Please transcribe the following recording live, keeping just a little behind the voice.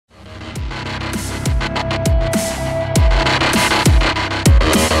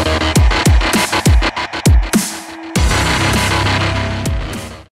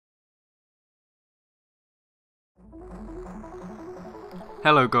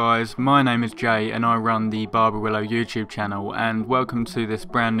Hello guys, my name is Jay and I run the Barbara Willow YouTube channel, and welcome to this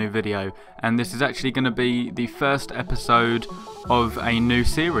brand new video. And this is actually going to be the first episode of a new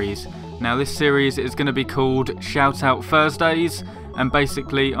series. Now this series is going to be called Shoutout Thursdays, and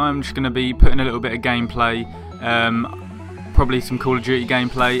basically I'm just going to be putting a little bit of gameplay, probably some Call of Duty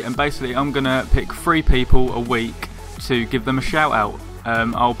gameplay, and basically I'm going to pick 3 people a week to give them a shout out.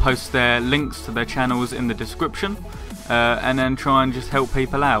 I'll post their links to their channels in the description. And then try and just help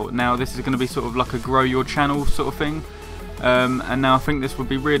people out. Now this is going to be sort of like a grow your channel sort of thing, and now I think this would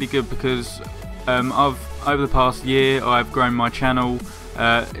be really good because over the past year I've grown my channel.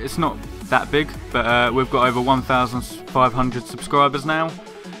 It's not that big, but we've got over 1,500 subscribers now,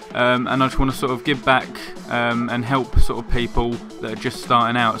 and I just want to sort of give back and help sort of people that are just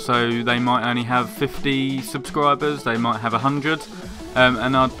starting out. So they might only have 50 subscribers, they might have 100.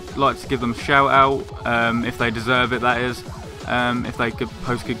 And I'd like to give them a shout out if they deserve it, that is, if they could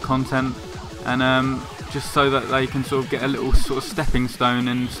post good content, and just so that they can sort of get a little sort of stepping stone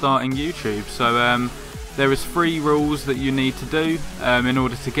in starting YouTube. So there is 3 rules that you need to do in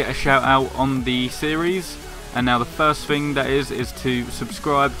order to get a shout out on the series. And now the first thing that is to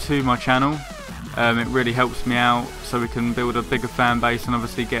subscribe to my channel. It really helps me out so we can build a bigger fan base and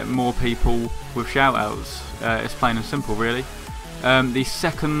obviously get more people with shout outs. It's plain and simple really. The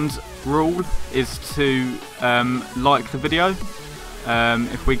second rule is to like the video.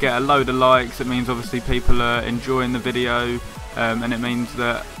 If we get a load of likes, it means obviously people are enjoying the video, and it means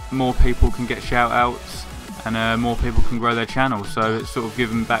that more people can get shout outs and more people can grow their channel, so it's sort of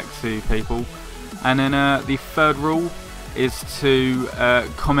giving back to people. And then the third rule is to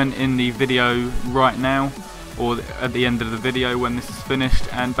comment in the video right now or at the end of the video when this is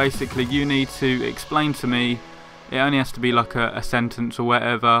finished, and basically you need to explain to me. It only has to be like a sentence or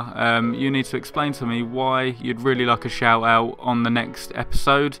whatever. You need to explain to me why you'd really like a shout out on the next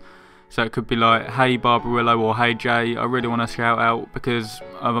episode. So it could be like, hey Barbara Willow, or hey Jay, I really want a shout out because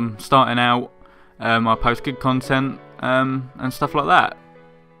I'm starting out, I post good content and stuff like that.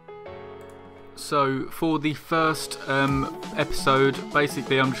 So for the first episode,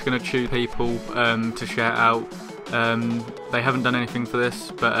 basically I'm just going to choose people to shout out. They haven't done anything for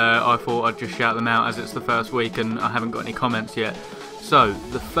this, but I thought I'd just shout them out as it's the first week and I haven't got any comments yet. So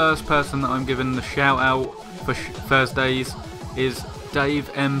the first person that I'm giving the shout out for Thursdays is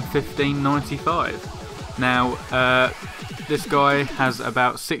Dave M1595. Now this guy has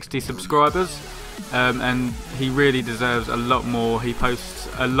about 60 subscribers, and he really deserves a lot more. He posts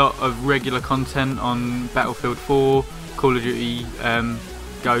a lot of regular content on Battlefield 4, Call of Duty,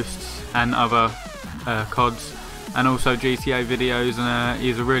 Ghosts and other CODs, and also GTA videos, and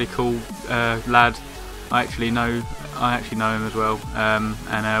he's a really cool lad. I actually know him as well, and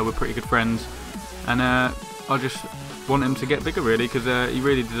we're pretty good friends, and I just want him to get bigger really, because he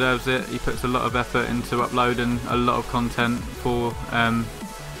really deserves it. He puts a lot of effort into uploading a lot of content for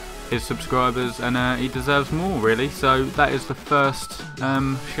his subscribers, and he deserves more really. So that is the first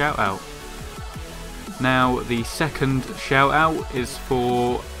shout out. Now the second shout out is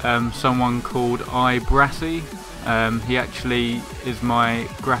for someone called iBrassy. He actually is my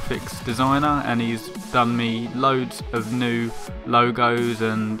graphics designer, and he's done me loads of new logos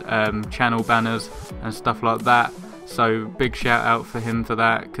and channel banners and stuff like that. So big shout out for him for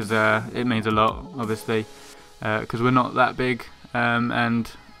that, because it means a lot obviously, because we're not that big, and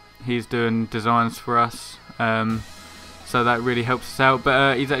he's doing designs for us, so that really helps us out.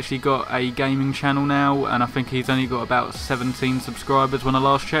 But he's actually got a gaming channel now, and I think he's only got about 17 subscribers when I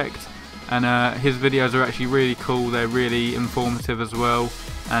last checked. And his videos are actually really cool, they're really informative as well,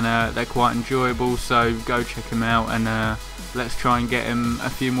 and they're quite enjoyable, so go check him out, and let's try and get him a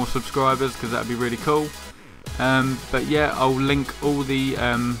few more subscribers, because that'd be really cool. But yeah, I'll link all the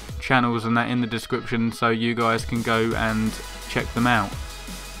channels and that in the description so you guys can go and check them out.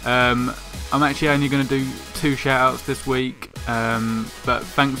 I'm actually only going to do 2 shout outs this week, but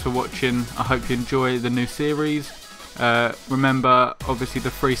thanks for watching. I hope you enjoy the new series. Remember obviously the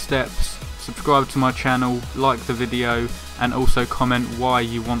 3 steps: subscribe to my channel, like the video, and also comment why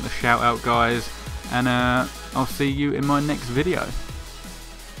you want the shout out, guys, and I'll see you in my next video.